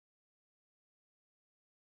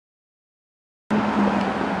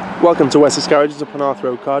Welcome to Wessex Garages at Penarth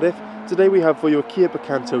Road, Cardiff. Today we have for you a Kia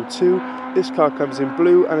Picanto 2. This car comes in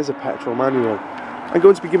blue and is a petrol manual. I'm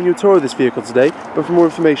going to be giving you a tour of this vehicle today, but for more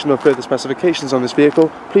information or further specifications on this vehicle,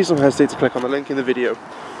 please don't hesitate to click on the link in the video.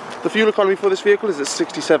 The fuel economy for this vehicle is at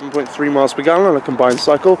 67.3 miles per gallon on a combined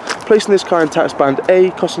cycle, placing this car in tax band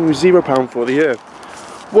A, costing you £0 for the year.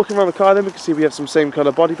 Walking around the car then, we can see we have some same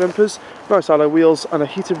colour body bumpers, nice alloy wheels and a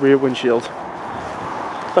heated rear windshield.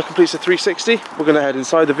 That completes the 360. We're going to head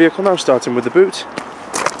inside the vehicle now, starting with the boot.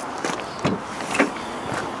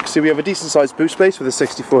 See, we have a decent sized boot space with a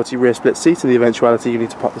 60/40 rear split seat in the eventuality you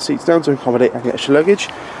need to pop the seats down to accommodate any extra luggage.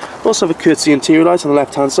 We also have a courtesy interior light on the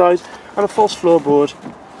left hand side and a false floorboard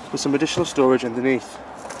with some additional storage underneath.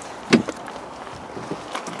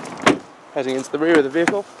 Heading into the rear of the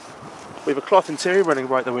vehicle, we have a cloth interior running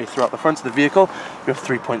right the way throughout the front of the vehicle. We have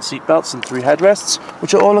 3-point seat belts and 3 headrests,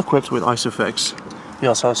 which are all equipped with ISOFIX. We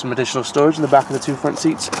also have some additional storage in the back of the 2 front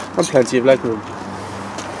seats and plenty of legroom.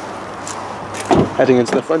 Heading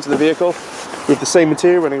into the front of the vehicle, we have the same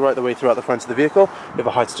interior running right the way throughout the front of the vehicle. We have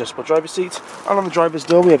a height adjustable driver's seat, and on the driver's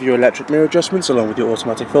door we have your electric mirror adjustments along with your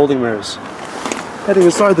automatic folding mirrors. Heading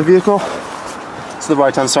inside the vehicle, to the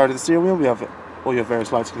right hand side of the steering wheel we have all your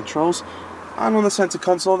various lighting controls. And on the centre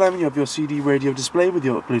console then you have your CD radio display with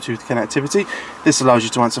your Bluetooth connectivity. This allows you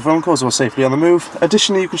to answer phone calls while safely on the move.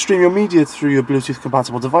 Additionally, you can stream your media through your Bluetooth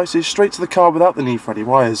compatible devices straight to the car without the need for any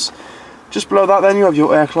wires. Just below that then you have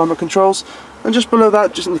your air climate controls, and just below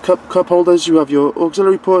that, just in the cup holders, you have your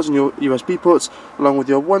auxiliary ports and your USB ports, along with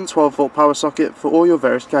your 1 12-volt power socket for all your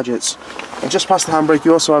various gadgets. And just past the handbrake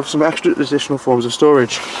you also have some extra additional forms of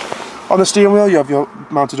storage. On the steering wheel you have your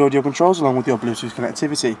mounted audio controls along with your Bluetooth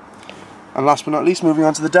connectivity. And last but not least, moving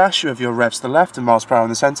on to the dash, you have your revs to the left and miles per hour in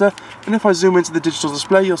the centre. And if I zoom into the digital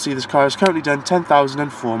display, you'll see this car has currently done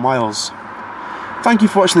 10,004 miles. Thank you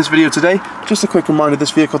for watching this video today. Just a quick reminder,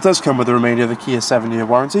 this vehicle does come with the remainder of the Kia 7-year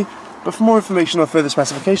warranty. But for more information or further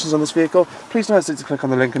specifications on this vehicle, please don't hesitate to click on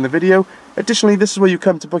the link in the video. Additionally, this is where you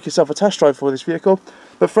come to book yourself a test drive for this vehicle.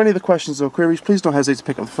 But for any of the questions or queries, please don't hesitate to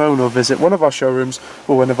pick up the phone or visit one of our showrooms,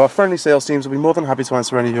 or one of our friendly sales teams will be more than happy to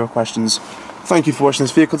answer any of your questions. Thank you for watching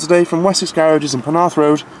this vehicle today from Wessex Garages in Penarth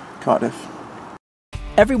Road, Cardiff.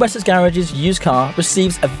 Every Wessex Garages used car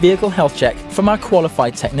receives a vehicle health check from our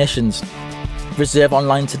qualified technicians. Reserve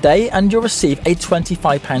online today and you'll receive a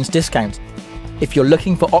 £25 discount. If you're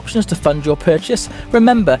looking for options to fund your purchase,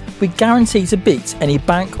 remember, we guarantee to beat any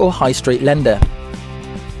bank or high street lender.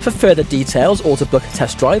 For further details or to book a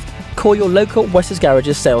test drive, call your local Wessex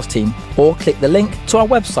Garages sales team or click the link to our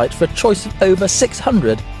website for a choice of over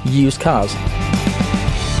 600 used cars.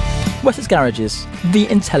 Wessex Garages, the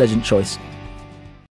intelligent choice.